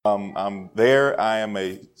I'm there. I am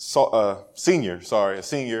a senior.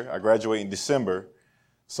 I graduate in December.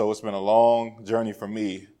 So it's been a long journey for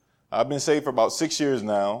me. I've been saved for about 6 years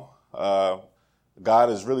now. God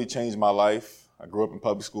has really changed my life. I grew up in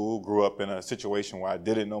public school, grew up in a situation where I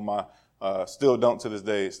didn't know still don't to this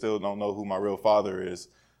day, still don't know who my real father is.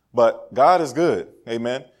 But God is good.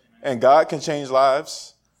 Amen. And God can change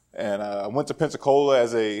lives. And I went to Pensacola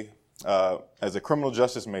as a criminal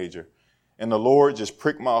justice major. And the Lord just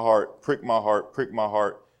pricked my heart.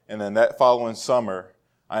 And then that following summer,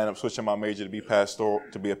 I ended up switching my major to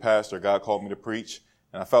be a pastor. God called me to preach,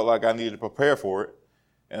 and I felt like I needed to prepare for it.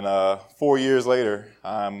 And 4 years later,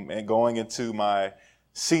 I'm going into my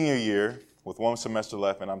senior year with one semester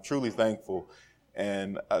left, and I'm truly thankful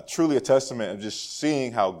and truly a testament of just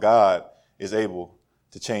seeing how God is able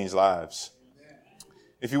to change lives.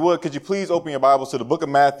 If you would, could you please open your Bibles to the book of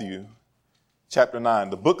Matthew, chapter 9.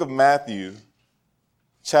 The book of Matthew,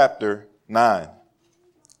 chapter 9.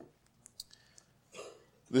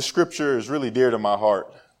 This scripture is really dear to my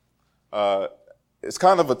heart. It's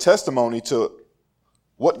kind of a testimony to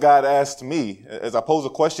what God asked me, as I pose a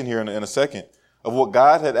question here in a second, of what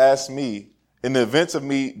God had asked me in the events of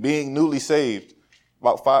me being newly saved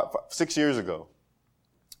about 6 years ago.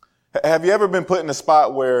 Have you ever been put in a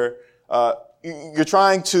spot where you're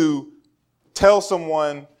trying to tell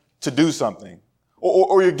someone to do something,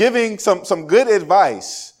 or you're giving some good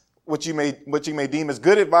advice, what you may deem as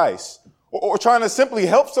good advice, or trying to simply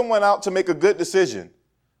help someone out to make a good decision?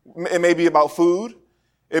 It may be about food.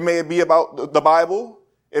 It may be about the Bible.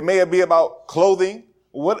 It may be about clothing,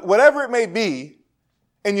 whatever it may be.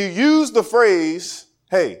 And you use the phrase,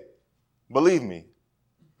 hey, believe me.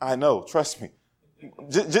 I know, trust me.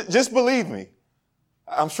 Just believe me.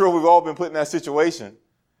 I'm sure we've all been put in that situation.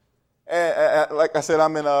 And like I said,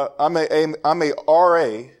 I'm a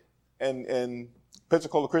RA in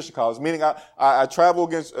Pensacola Christian College, meaning I travel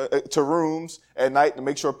to rooms at night to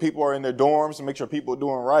make sure people are in their dorms and make sure people are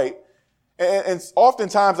doing right. And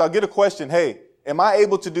oftentimes I'll get a question, hey, am I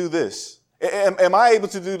able to do this? Am I able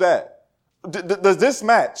to do that? Does this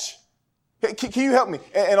match? Can you help me?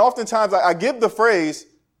 And oftentimes I give the phrase,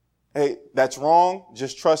 hey, that's wrong.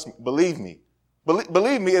 Just trust me. Believe me.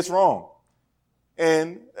 Believe me, it's wrong.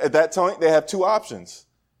 And at that point, they have two options,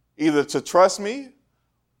 either to trust me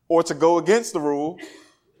or to go against the rule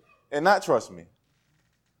and not trust me.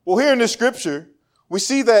 Well, here in this scripture, we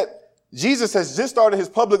see that Jesus has just started his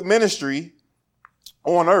public ministry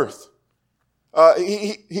on earth. Public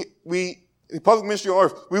ministry on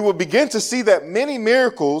earth. We will begin to see that many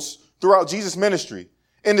miracles throughout Jesus' ministry.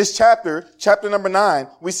 In this chapter number 9,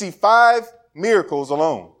 we see 5 miracles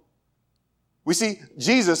alone. We see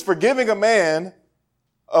Jesus forgiving a man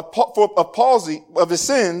of palsy, of his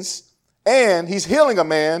sins, and he's healing a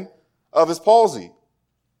man of his palsy.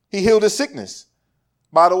 He healed his sickness.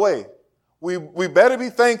 By the way, we better be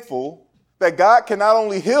thankful that God can not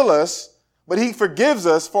only heal us, but he forgives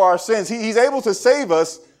us for our sins. He's able to save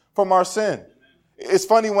us from our sin. It's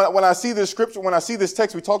funny when I see this scripture, when I see this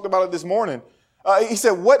text, we talked about it this morning. He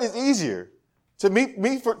said, what is easier,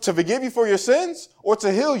 to forgive you for your sins or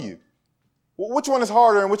to heal you? Well, which one is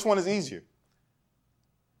harder and which one is easier?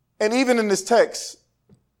 And even in this text,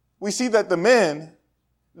 we see that the men,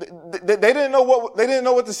 they didn't know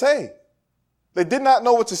what to say. They did not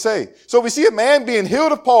know what to say. So we see a man being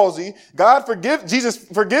healed of palsy. Jesus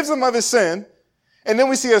forgives him of his sin. And then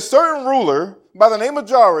we see a certain ruler by the name of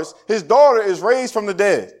Jairus. His daughter is raised from the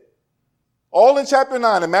dead. All in chapter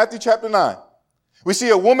 9, in Matthew chapter 9. We see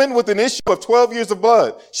a woman with an issue of 12 years of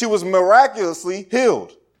blood. She was miraculously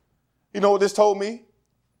healed. You know what this told me?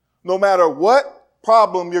 No matter what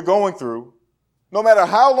problem you're going through, no matter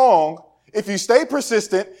how long, if you stay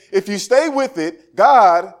persistent, if you stay with it,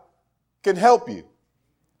 God can help you.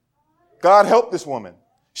 God helped this woman.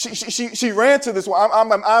 She ran to this one.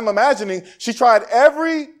 I'm imagining she tried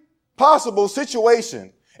every possible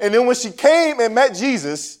situation. And then when she came and met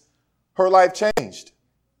Jesus, her life changed.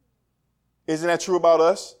 Isn't that true about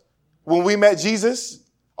us? When we met Jesus,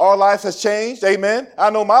 our life has changed. Amen. I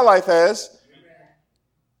know my life has. Amen.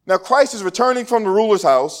 Now Christ is returning from the ruler's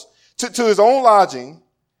house to his own lodging,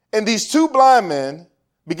 and these 2 blind men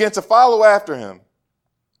began to follow after him.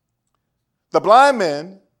 The blind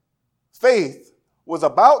men, faith was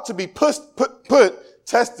about to be put to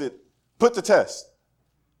test.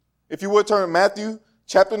 If you would turn to Matthew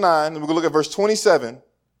chapter 9, and we're going to look at verse 27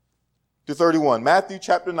 to 31. Matthew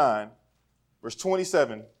chapter 9, verse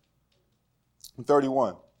 27 and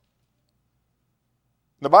 31.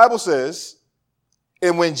 The Bible says,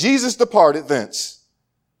 and when Jesus departed thence,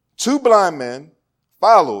 2 blind men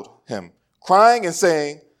followed him, crying and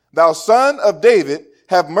saying, Thou son of David,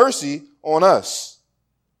 have mercy on us.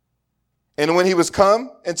 And when he was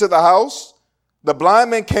come into the house, the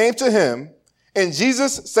blind man came to him, and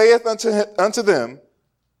Jesus saith unto them,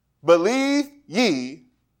 believe ye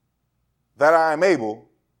that I am able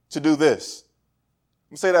to do this.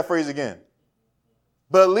 Let me say that phrase again.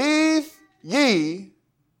 Believe ye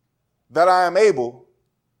that I am able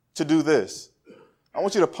to do this. I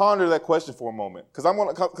want you to ponder that question for a moment, because I'm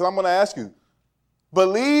going to ask you,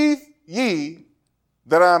 believe ye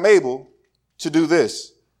that I am able to do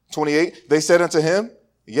this? 28, they said unto him,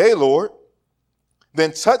 yea, Lord.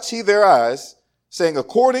 Then touched he their eyes, saying,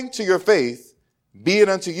 according to your faith, be it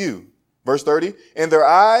unto you. Verse 30, and their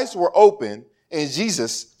eyes were open, and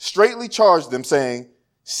Jesus straitly charged them, saying,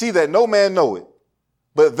 see that no man know it.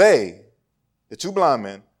 But they, the two blind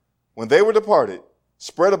men, when they were departed,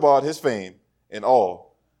 spread abroad his fame in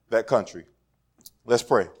all that country. Let's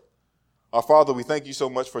pray. Our Father, we thank you so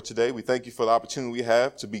much for today. We thank you for the opportunity we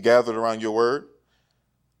have to be gathered around your word.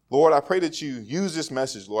 Lord, I pray that you use this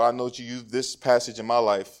message. Lord, I know that you use this passage in my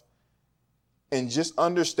life, and just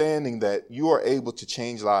understanding that you are able to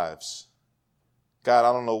change lives. God,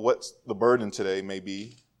 I don't know what the burden today may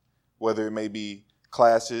be, whether it may be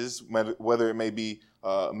classes, whether it may be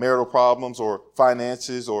marital problems or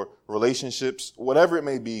finances or relationships, whatever it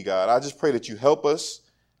may be, God. I just pray that you help us,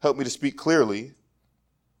 help me to speak clearly,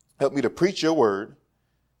 help me to preach your word.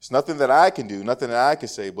 It's nothing that I can do, nothing that I can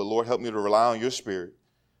say, but Lord, help me to rely on your spirit.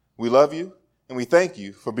 We love you and we thank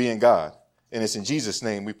you for being God. And it's in Jesus'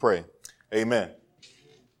 name we pray. Amen.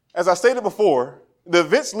 As I stated before, the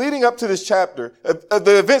events leading up to this chapter,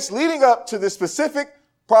 the events leading up to this specific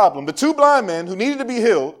problem, the two blind men who needed to be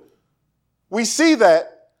healed, we see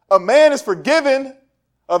that a man is forgiven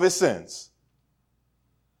of his sins.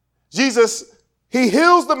 Jesus, he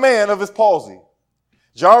heals the man of his palsy.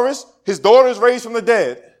 Jairus, his daughter, is raised from the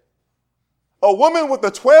dead. A woman with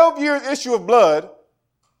a 12-year issue of blood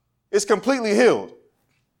is completely healed.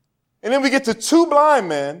 And then we get to two blind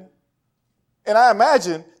men, and I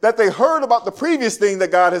imagine that they heard about the previous thing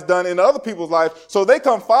that God has done in other people's life, so they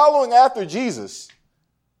come following after Jesus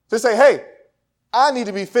to say, hey, I need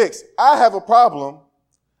to be fixed. I have a problem.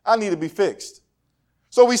 I need to be fixed.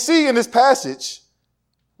 So we see in this passage,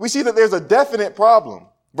 we see that there's a definite problem.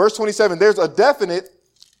 Verse 27, there's a definite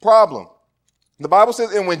problem. The Bible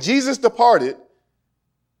says, and when Jesus departed,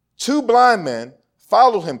 two blind men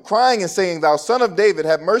followed him, crying and saying, thou son of David,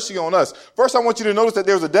 have mercy on us. First, I want you to notice that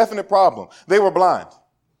there's a definite problem. They were blind.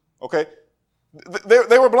 Okay?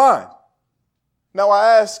 They were blind. Now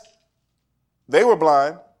I ask, they were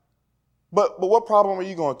blind, but what problem are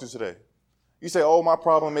you going through today? You say, oh, my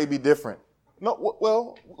problem may be different. No,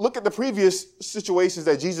 well, look at the previous situations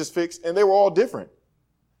that Jesus fixed, and they were all different.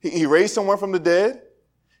 He raised someone from the dead.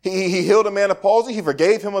 He healed a man of palsy. He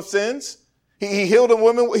forgave him of sins. He healed a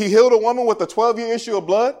woman. He healed a woman with a 12-year issue of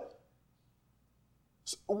blood.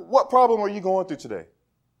 So what problem are you going through today?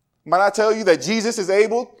 Might I tell you that Jesus is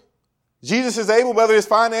able? Jesus is able, whether it's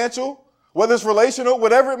financial, whether it's relational,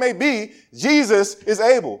 whatever it may be, Jesus is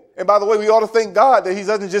able. And by the way, we ought to thank God that he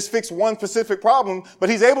doesn't just fix one specific problem, but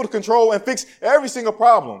he's able to control and fix every single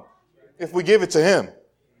problem if we give it to him.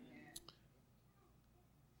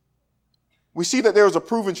 We see that there was a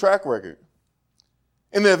proven track record.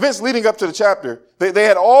 In the events leading up to the chapter, they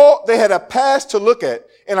had a past to look at,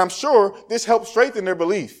 and I'm sure this helped strengthen their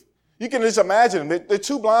belief. You can just imagine them. They're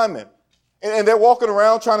two blind men, and they're walking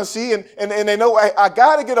around trying to see, and they know, I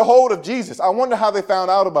got to get a hold of Jesus. I wonder how they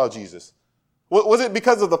found out about Jesus. Was it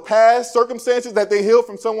because of the past circumstances that they healed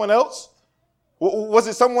from someone else? Was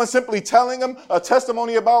it someone simply telling them a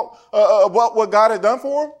testimony about what God had done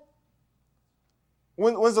for them?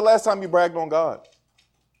 When's the last time you bragged on God?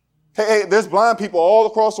 Hey, there's blind people all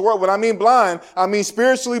across the world. When I mean blind, I mean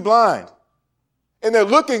spiritually blind. And they're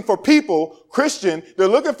looking for people, Christian, they're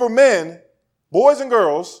looking for men, boys and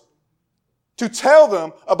girls, to tell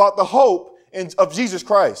them about the hope of Jesus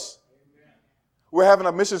Christ. Amen. We're having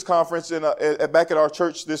a missions conference back at our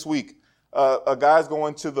church this week. A guy's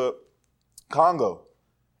going to the Congo,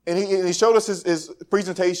 and he showed us his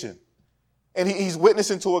presentation. And he's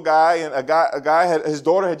witnessing to a guy, and his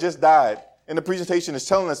daughter had just died. And the presentation is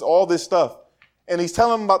telling us all this stuff. And he's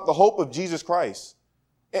telling them about the hope of Jesus Christ.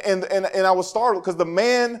 And I was startled because the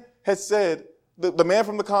man had said, the man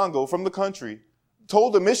from the Congo, from the country,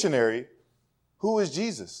 told the missionary, who is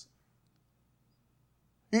Jesus?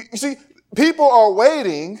 You see, people are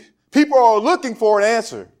waiting. People are looking for an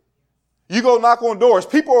answer. You go knock on doors.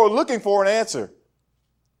 People are looking for an answer.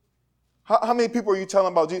 How many people are you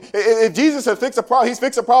telling about Jesus? If Jesus had fixed a problem, he's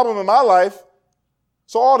fixed a problem in my life.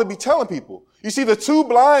 So I ought to be telling people. You see, the two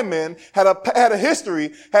blind men had a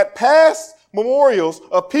history, had past memorials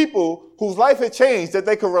of people whose life had changed that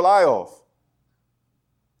they could rely on.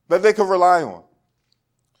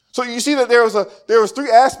 So you see that there was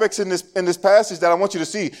three aspects in this passage that I want you to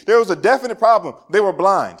see. There was a definite problem. They were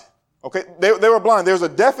blind. Okay, they were blind. There's a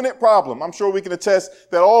definite problem. I'm sure we can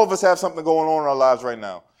attest that all of us have something going on in our lives right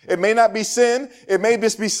now. It may not be sin. It may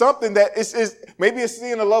just be something that maybe it's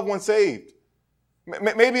seeing a loved one saved.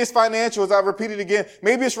 Maybe it's financial, as I've repeated again.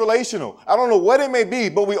 Maybe it's relational. I don't know what it may be,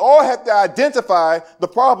 but we all have to identify the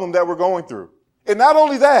problem that we're going through. And not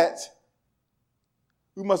only that,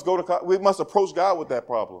 we must approach God with that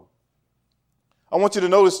problem. I want you to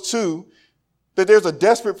notice too, that there's a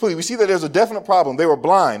desperate plea. We see that there's a definite problem. They were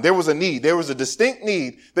blind. There was a need. There was a distinct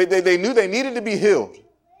need. They knew they needed to be healed.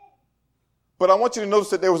 But I want you to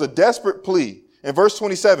notice that there was a desperate plea. In verse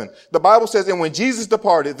 27, the Bible says, and when Jesus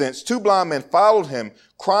departed thence, two blind men followed him,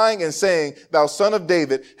 crying and saying, thou son of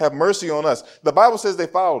David, have mercy on us. The Bible says they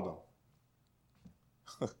followed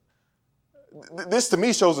him. This to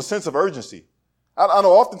me shows a sense of urgency. I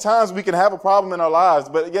know oftentimes we can have a problem in our lives,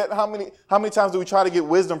 but yet how many times do we try to get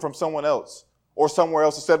wisdom from someone else or somewhere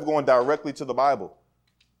else instead of going directly to the Bible?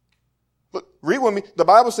 Look, read with me. The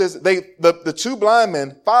Bible says the two blind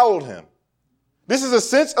men followed him. This is a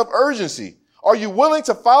sense of urgency. Are you willing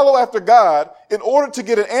to follow after God in order to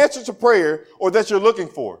get an answer to prayer or that you're looking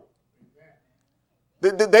for?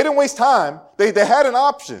 They didn't waste time. They had an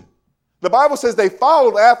option. The Bible says they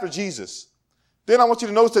followed after Jesus. Then I want you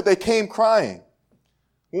to notice that they came crying.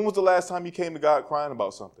 When was the last time you came to God crying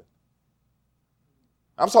about something?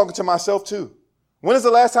 I'm talking to myself too. When is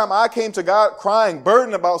the last time I came to God crying,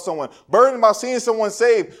 burdened about someone, burdened about seeing someone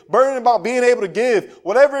saved, burdened about being able to give,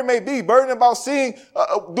 whatever it may be, burdened about seeing,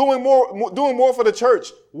 doing more for the church?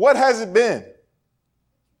 What has it been?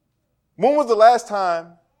 When was the last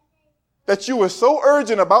time that you were so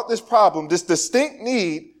urgent about this problem, this distinct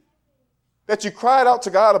need, that you cried out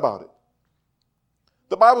to God about it?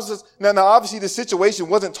 The Bible says, now obviously the situation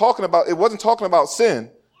wasn't talking about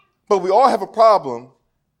sin, but we all have a problem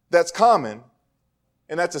that's common.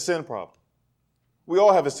 And that's a sin problem. We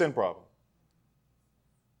all have a sin problem.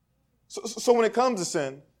 So when it comes to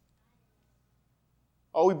sin,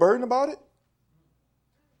 are we burdened about it?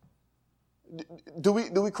 Do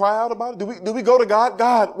we cry out about it? Do we go to God?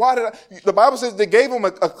 God, why did I? The Bible says they gave him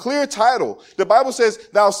a clear title. The Bible says,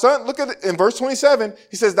 thou son, look at it in verse 27.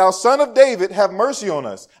 He says, thou son of David, have mercy on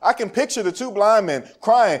us. I can picture the two blind men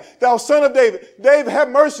crying, thou son of David, David, have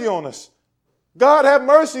mercy on us. God, have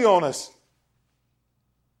mercy on us.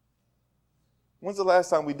 When's the last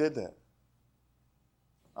time we did that?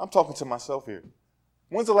 I'm talking to myself here.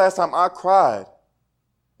 When's the last time I cried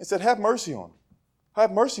and said, have mercy on me?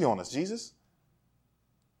 Have mercy on us, Jesus.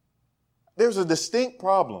 There's a distinct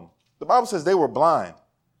problem. The Bible says they were blind.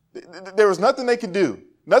 There was nothing they could do.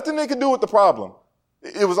 Nothing they could do with the problem.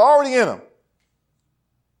 It was already in them.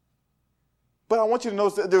 But I want you to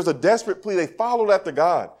notice that there was a desperate plea. They followed after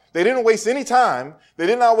God. They didn't waste any time. They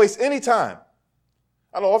did not waste any time.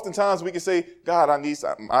 I know oftentimes we can say, God,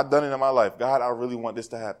 I've done it in my life. God, I really want this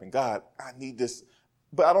to happen. God, I need this.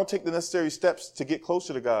 But I don't take the necessary steps to get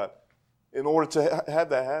closer to God in order to have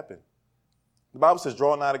that happen. The Bible says,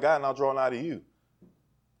 draw nigh to God and I'll draw nigh to you.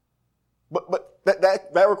 But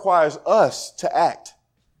that requires us to act.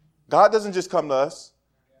 God doesn't just come to us.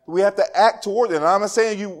 We have to act toward it. And I'm not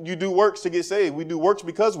saying you do works to get saved. We do works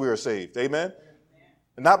because we are saved. Amen.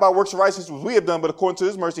 And not by works of righteousness which we have done, but according to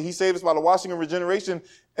his mercy, he saved us by the washing and regeneration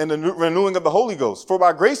and the renewing of the Holy Ghost. For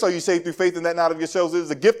by grace are you saved through faith, and that not of yourselves. It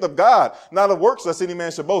is a gift of God, not of works, lest any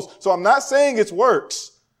man should boast. So I'm not saying it's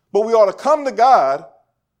works, but we ought to come to God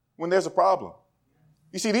when there's a problem.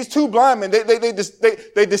 You see, these two blind men, they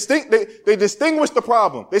distinguished the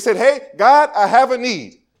problem. They said, hey, God, I have a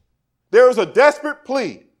need. There is a desperate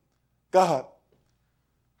plea. God,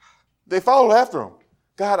 they followed after him.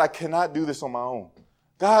 God, I cannot do this on my own.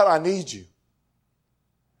 God, I need you.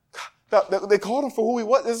 They called him for who he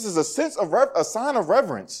was. This is a sign of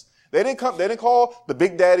reverence. They didn't call the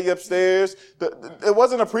big daddy upstairs. It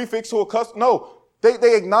wasn't a prefix to a custom. No,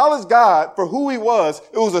 they acknowledged God for who he was.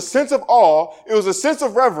 It was a sense of awe. It was a sense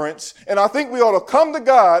of reverence. And I think we ought to come to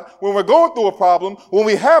God when we're going through a problem, when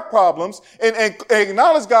we have problems, and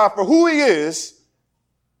acknowledge God for who he is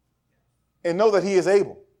and know that he is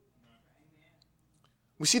able.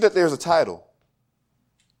 We see that there's a title.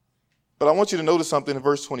 But I want you to notice something in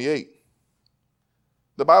verse 28.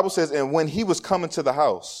 The Bible says, and when he was coming to the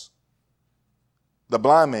house, the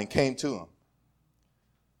blind man came to him.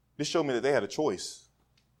 This showed me that they had a choice.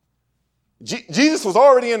 Jesus was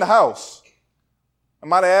already in the house. I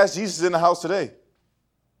might have asked, Jesus is in the house today.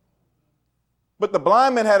 But the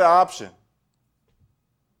blind man had an option.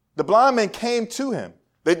 The blind men came to him.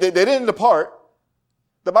 They didn't depart.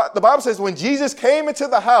 The Bible says when Jesus came into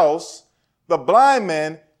the house, the blind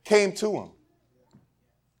men came to him.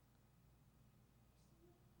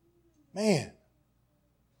 Man,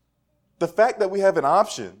 the fact that we have an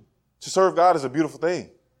option to serve God is a beautiful thing.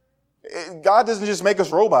 God doesn't just make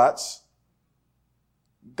us robots.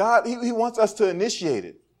 God, he wants us to initiate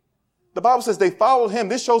it. The Bible says they followed him.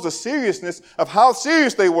 This shows the seriousness of how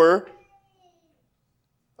serious they were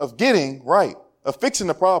of getting right, of fixing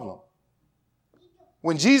the problem.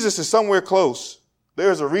 When Jesus is somewhere close,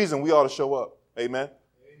 there's a reason we ought to show up. Amen.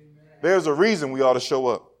 There's a reason we ought to show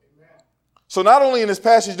up. So not only in this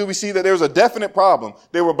passage do we see that there was a definite problem.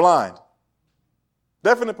 They were blind.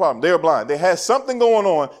 Definite problem. They were blind. They had something going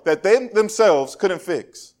on that they themselves couldn't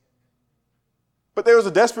fix. But there was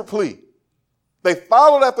a desperate plea. They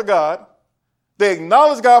followed after God. They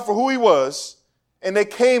acknowledged God for who he was. And they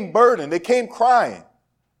came burdened. They came crying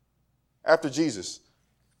after Jesus.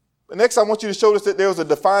 But next, I want you to show us that there was a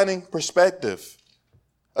defining perspective.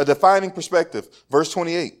 A defining perspective. Verse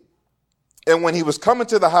 28. And when he was coming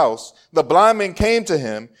to the house, the blind men came to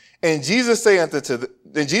him, and Jesus saith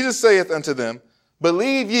unto them,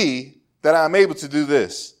 believe ye that I am able to do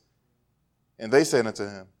this? And they said unto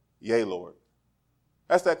him, yea, Lord.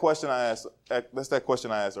 That's that question I asked. That's that question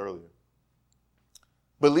I asked earlier.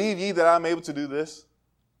 Believe ye that I am able to do this?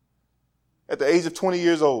 At the age of 20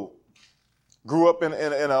 years old, grew up in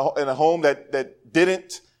a home that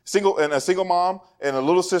didn't and a single mom and a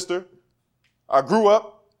little sister. I grew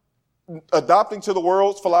up adopting to the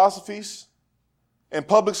world's philosophies, in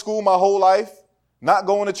public school my whole life, not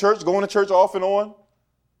going to church off and on.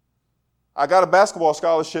 I got a basketball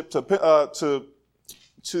scholarship to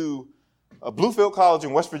Bluefield College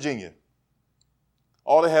in West Virginia.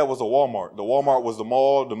 All they had was a Walmart. The Walmart was the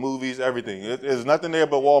mall, the movies, everything. There's nothing there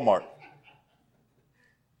but Walmart.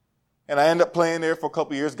 And I ended up playing there for a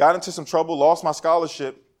couple of years, got into some trouble, lost my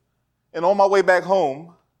scholarship. And on my way back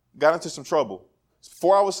home, got into some trouble. It's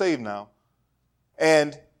before I was saved now.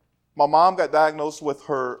 And my mom got diagnosed with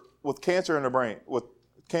cancer in the brain, with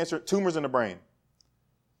tumors in the brain.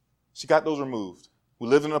 She got those removed. We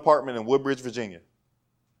lived in an apartment in Woodbridge, Virginia.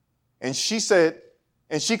 And she said,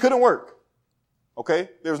 and she couldn't work. Okay?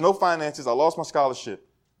 There was no finances. I lost my scholarship.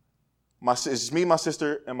 It's just me, my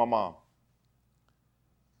sister, and my mom.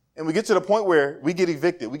 And we get to the point where we get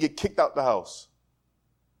evicted. We get kicked out the house.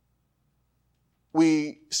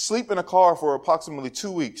 We sleep in a car for approximately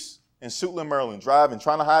 2 weeks in Suitland, Maryland, driving,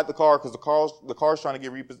 trying to hide the car because the car's trying to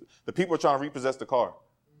get repossessed. The people are trying to repossess the car.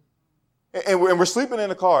 And we're sleeping in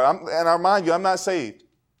the car. And I remind you, I'm not saved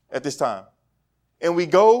at this time. And we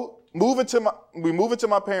move into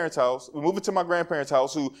my parents' house. We move into my grandparents'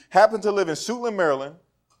 house, who happened to live in Suitland, Maryland.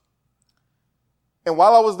 And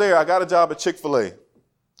while I was there, I got a job at Chick-fil-A.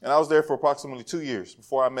 And I was there for approximately 2 years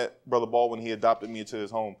before I met Brother Baldwin. He adopted me into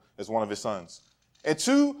his home as one of his sons. And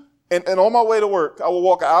on my way to work, I would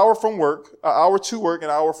walk an hour to work, an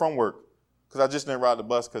hour from work. Because I just didn't ride the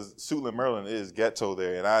bus, because Suitland, Maryland is ghetto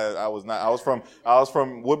there. And I was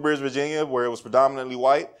from Woodbridge, Virginia, where it was predominantly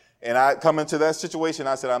white. And I come into that situation,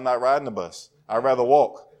 I said, I'm not riding the bus. I'd rather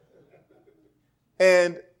walk.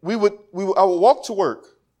 And I would walk to work.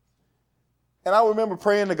 And I remember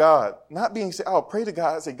praying to God, not being saved. I would pray to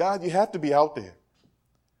God. I say, God, you have to be out there.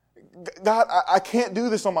 God, I can't do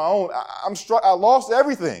this on my own. I lost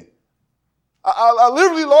everything. I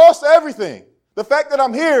literally lost everything. The fact that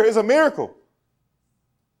I'm here is a miracle.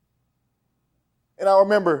 And I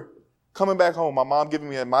remember coming back home, my mom giving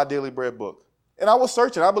me My Daily Bread book. And I was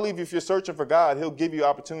searching. I believe if you're searching for God, he'll give you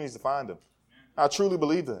opportunities to find him. I truly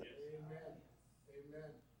believe that.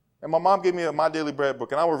 And my mom gave me My Daily Bread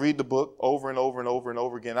book, and I would read the book over and over and over and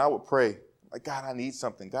over again. I would pray, like, God, I need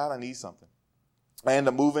something. God, I need something. I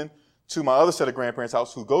ended up moving to my other set of grandparents'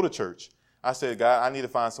 house who go to church. I said, God, I need to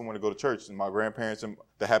find someone to go to church. And my grandparents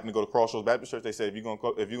that happened to go to Crossroads Baptist Church, they said, if you're going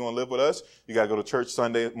to live with us, you got to go to church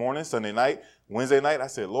Sunday morning, Sunday night, Wednesday night. I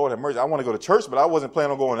said, Lord have mercy, I want to go to church, but I wasn't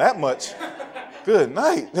planning on going that much. Good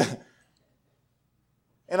night.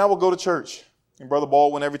 And I would go to church. And Brother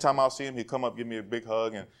Baldwin, every time I'll see him, he'd come up, give me a big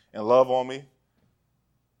hug and love on me.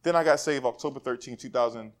 Then I got saved October 13,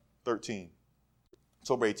 2013.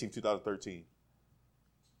 October 18, 2013.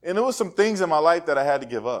 And there was some things in my life that I had to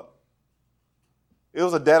give up. It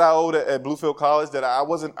was a debt I owed at Bluefield College that I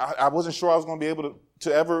wasn't sure I was going to be able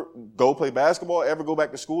to ever go play basketball, ever go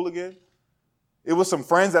back to school again. It was some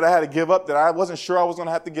friends that I had to give up that I wasn't sure I was going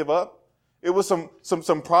to have to give up. It was some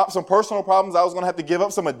personal problems I was going to have to give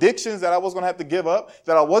up, some addictions that I was going to have to give up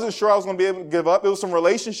that I wasn't sure I was going to be able to give up. It was some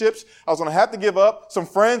relationships I was going to have to give up, some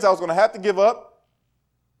friends I was going to have to give up.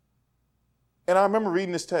 And I remember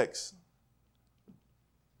reading this text.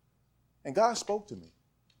 And God spoke to me.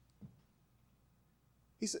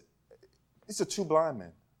 He said, these are two blind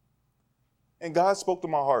men. And God spoke to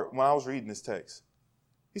my heart when I was reading this text.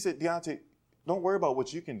 He said, Deont'e, don't worry about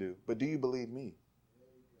what you can do, but do you believe me?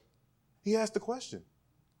 He asked the question.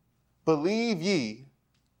 Believe ye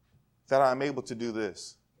that I am able to do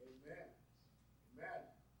this? Amen. Amen.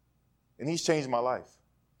 And he's changed my life.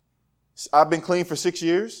 I've been clean for 6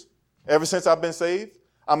 years, ever since I've been saved.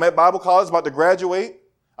 I'm at Bible college, about to graduate.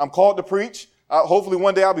 I'm called to preach. Hopefully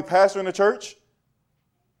one day I'll be pastoring a church.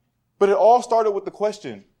 But it all started with the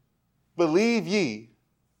question, believe ye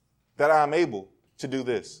that I am able to do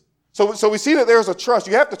this? So we see that there's a trust.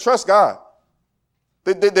 You have to trust God.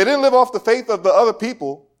 They didn't live off the faith of the other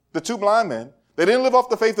people, the two blind men. They didn't live off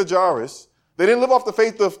the faith of Jairus. They didn't live off the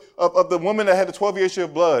faith of the woman that had the 12-year issue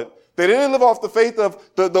of blood. They didn't live off the faith of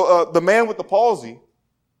the man with the palsy.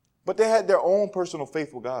 But they had their own personal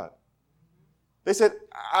faith with God. They said,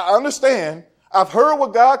 I understand. I've heard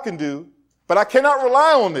what God can do, but I cannot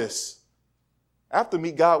rely on this. I have to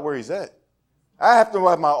meet God where he's at. I have to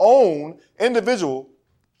have my own individual,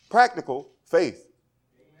 practical faith.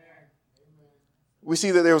 Amen. We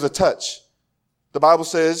see that there was a touch. The Bible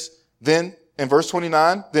says, then, in verse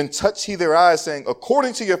 29, then touched he their eyes, saying,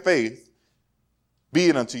 according to your faith, be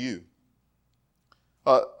it unto you.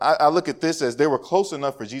 I look at this as they were close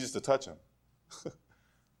enough for Jesus to touch him.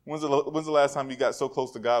 When's the last time you got so close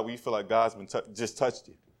to God where you feel like God's been just touched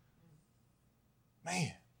you?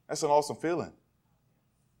 Man, that's an awesome feeling.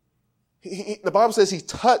 The Bible says he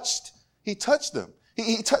touched them.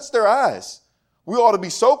 He touched their eyes. We ought to be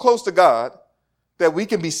so close to God that we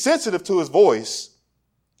can be sensitive to his voice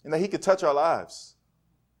and that he can touch our lives.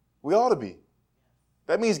 We ought to be.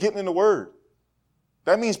 That means getting in the word.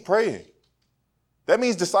 That means praying. That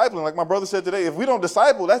means discipling. Like my brother said today, if we don't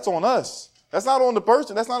disciple, that's on us. That's not on the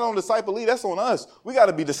person. That's not on the disciplee. That's on us. We got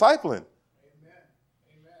to be discipling. Amen.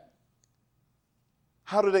 Amen.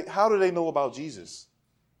 How do they know about Jesus?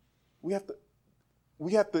 We have to,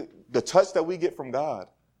 the touch that we get from God,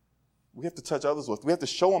 we have to touch others with. We have to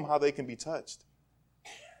show them how they can be touched.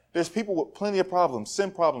 There's people with plenty of problems,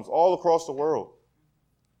 sin problems all across the world.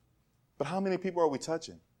 But how many people are we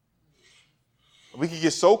touching? We can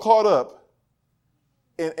get so caught up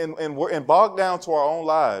and bogged down to our own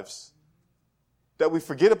lives that we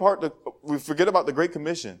forget about the Great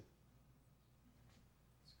Commission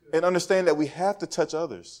and understand that we have to touch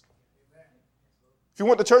others. If you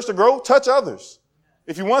want the church to grow, touch others.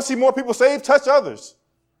 If you want to see more people saved, touch others.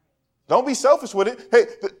 Don't be selfish with it. Hey,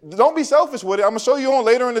 don't be selfish with it. I'm going to show you on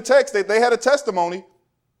later in the text that they had a testimony.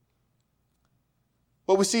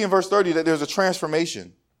 But we see in verse 30 that there's a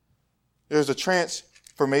transformation. There's a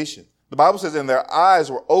transformation. The Bible says, and their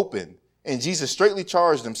eyes were open, and Jesus straightly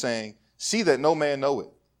charged them, saying, see that no man know it.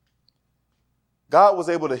 God was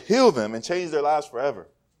able to heal them and change their lives forever.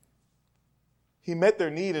 He met their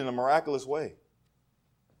need in a miraculous way.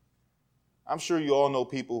 I'm sure you all know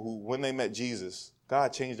people who, when they met Jesus,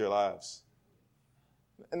 God changed their lives.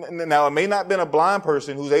 And now, it may not have been a blind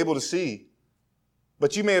person who's able to see,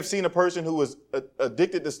 but you may have seen a person who was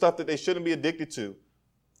addicted to stuff that they shouldn't be addicted to.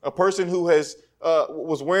 A person who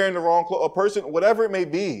was wearing the wrong clothes, a person, whatever it may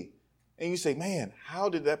be. And you say, man, how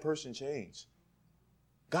did that person change?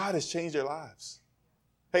 God has changed their lives.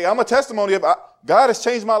 Hey, I'm a testimony of God has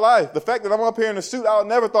changed my life. The fact that I'm up here in a suit, I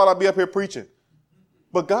never thought I'd be up here preaching.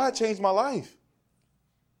 But God changed my life.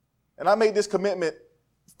 And I made this commitment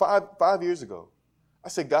five years ago. I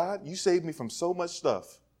said, God, you saved me from so much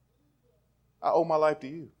stuff. I owe my life to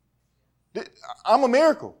you. I'm a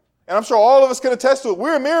miracle. And I'm sure all of us can attest to it.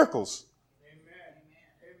 We're miracles. Amen.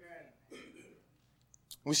 Amen.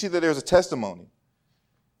 We see that there's a testimony.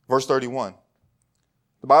 Verse 31.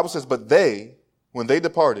 The Bible says, but they, when they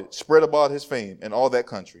departed, spread abroad his fame in all that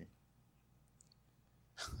country.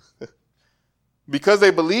 Because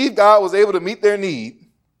they believed God was able to meet their need,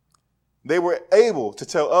 they were able to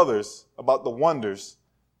tell others about the wonders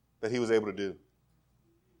that he was able to do.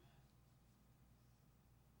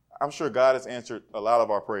 I'm sure God has answered a lot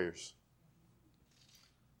of our prayers.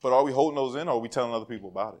 But are we holding those in, or are we telling other people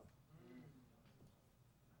about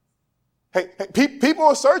it? Hey, people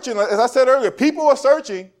are searching. As I said earlier, people are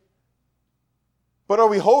searching. But are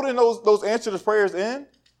we holding those answered prayers in?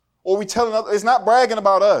 Or are we telling others? It's not bragging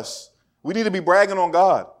about us. We need to be bragging on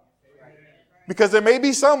God. Because there may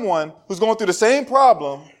be someone who's going through the same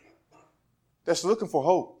problem that's looking for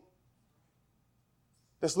hope.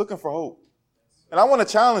 That's looking for hope. And I want to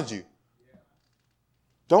challenge you.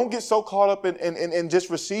 Don't get so caught up in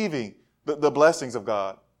just receiving the blessings of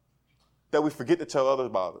God that we forget to tell others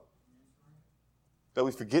about it. That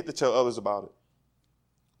we forget to tell others about it.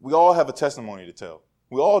 We all have a testimony to tell.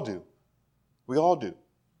 We all do. We all do.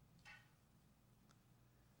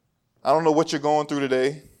 I don't know what you're going through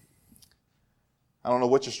today. I don't know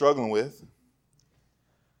what you're struggling with.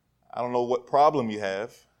 I don't know what problem you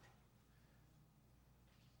have.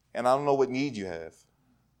 And I don't know what need you have.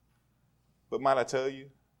 But might I tell you,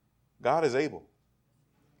 God is able.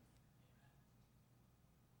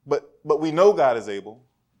 But we know God is able.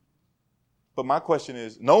 But my question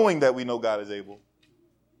is, knowing that we know God is able,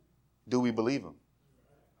 do we believe him?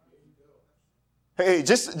 Hey,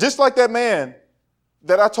 just like that man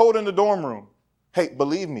that I told in the dorm room, hey,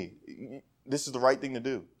 believe me, this is the right thing to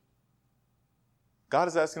do. God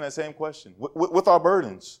is asking that same question with our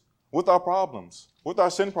burdens, with our problems, with our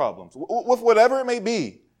sin problems, with whatever it may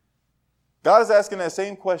be. God is asking that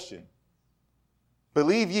same question.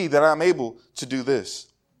 Believe ye that I'm able to do this.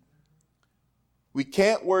 We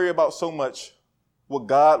can't worry about so much what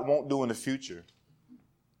God won't do in the future.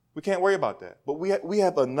 We can't worry about that. But we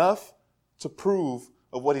have enough to prove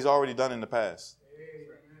of what he's already done in the past.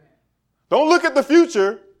 Don't look at the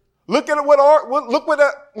future. Look at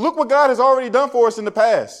what God has already done for us in the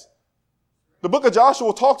past. The book of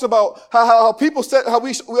Joshua talks about how people we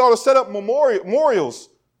ought to set up memorials.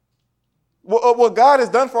 What God has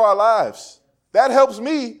done for our lives. That helps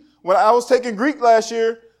me. When I was taking Greek last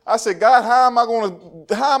year, I said, God, how am I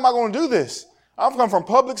going to do this? I've come from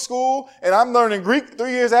public school and I'm learning Greek 3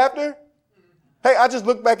 years after. Hey, I just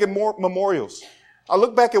look back at more memorials. I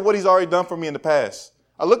look back at what he's already done for me in the past.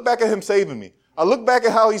 I look back at him saving me. I look back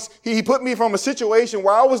at how he put me from a situation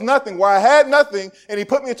where I was nothing, where I had nothing, and he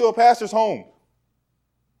put me into a pastor's home.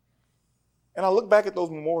 And I look back at those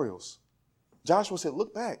memorials. Joshua said,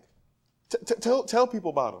 look back. Tell people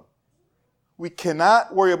about him. We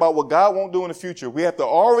cannot worry about what God won't do in the future. We have to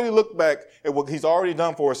already look back at what he's already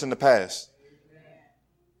done for us in the past.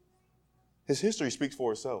 His history speaks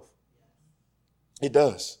for itself. It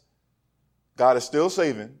does. God is still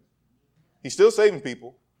saving. He's still saving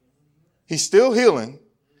people. He's still healing.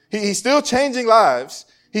 He's still changing lives.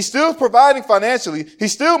 He's still providing financially.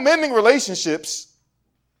 He's still mending relationships.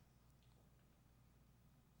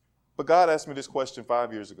 But God asked me this question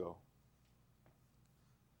 5 years ago.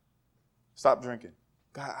 Stop drinking.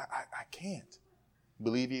 God, I can't.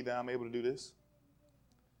 Believe ye that I'm able to do this?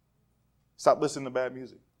 Stop listening to bad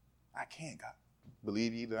music. I can't, God.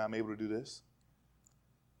 Believe ye that I'm able to do this?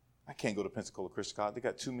 I can't go to Pensacola Christian College. They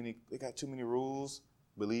got too many rules.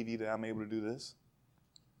 Believe ye that I'm able to do this?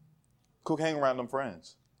 Cook hang around them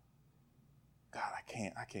friends. God, I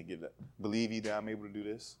can't get that. Believe ye that I'm able to do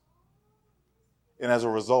this? And as a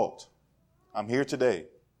result, I'm here today,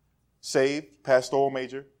 saved, pastoral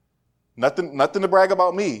major. Nothing to brag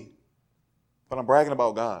about me, but I'm bragging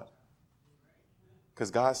about God.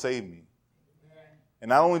 Because God saved me. And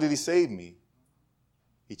not only did he save me,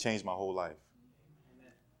 he changed my whole life.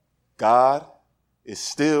 God is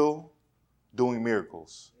still doing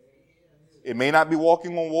miracles. It may not be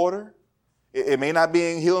walking on water. It may not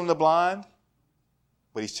be healing the blind,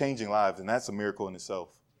 but he's changing lives, and that's a miracle in itself.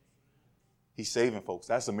 He's saving folks.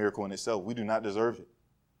 That's a miracle in itself. We do not deserve it.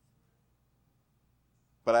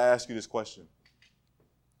 But I ask you this question.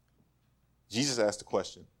 Jesus asked the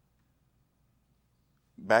question.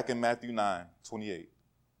 Back in Matthew 9:28.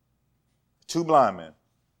 Two blind men.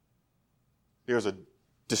 There's a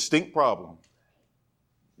distinct problem.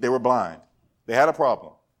 They were blind. They had a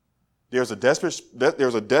problem. There's a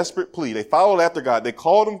desperate plea. They followed after God. They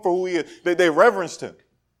called him for who he is. They reverenced him.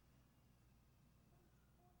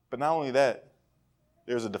 But not only that,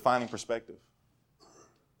 there's a defining perspective.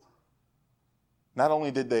 Not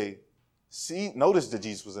only did they notice that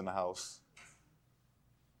Jesus was in the house,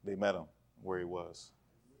 they met him where he was.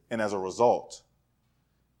 And as a result,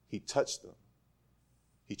 he touched them.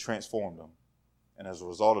 He transformed them. And as a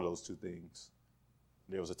result of those two things,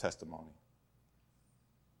 there was a testimony.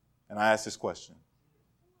 And I ask this question,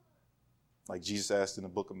 like Jesus asked in the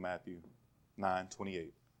book of Matthew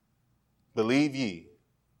 9:28. Believe ye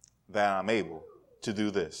that I'm able to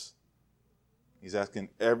do this? He's asking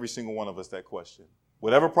every single one of us that question.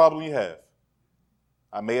 Whatever problem you have,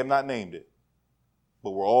 I may have not named it,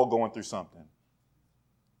 but we're all going through something.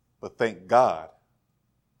 But thank God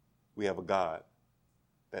we have a God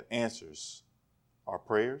that answers our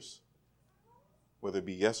prayers. Whether it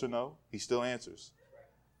be yes or no, he still answers.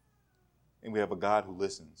 And we have a God who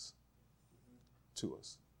listens to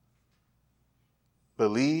us.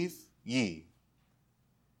 Believe ye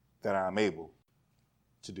that I am able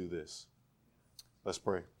to do this. Let's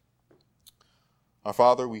pray. Our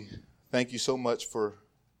Father, we thank you so much for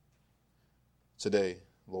today,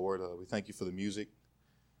 Lord. We thank you for the music.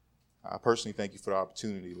 I personally thank you for the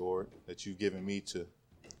opportunity, Lord, that you've given me to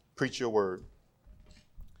preach your word.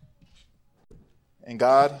 And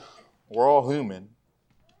God, we're all human,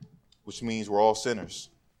 which means we're all sinners.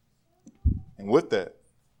 And with that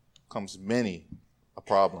comes many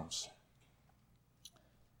problems.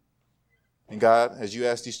 And God, as you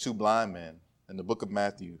ask these two blind men in the book of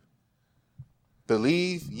Matthew,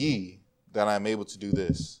 believe ye that I am able to do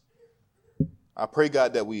this. I pray,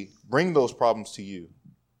 God, that we bring those problems to you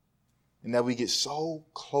and that we get so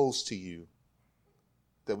close to you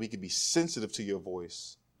that we can be sensitive to your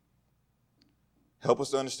voice. Help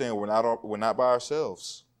us to understand we're not by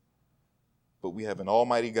ourselves, but we have an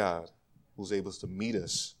almighty God who's able to meet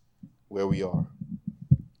us where we are.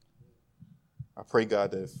 I pray,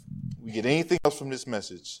 God, that if we get anything else from this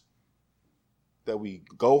message, that we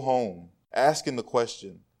go home asking the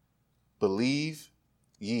question, believe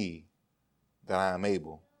ye that I am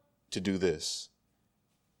able to do this.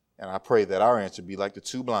 And I pray that our answer be like the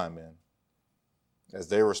two blind men, as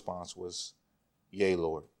their response was, yea,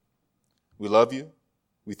 Lord. We love you.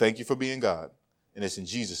 We thank you for being God. And it's in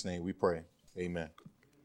Jesus' name we pray. Amen.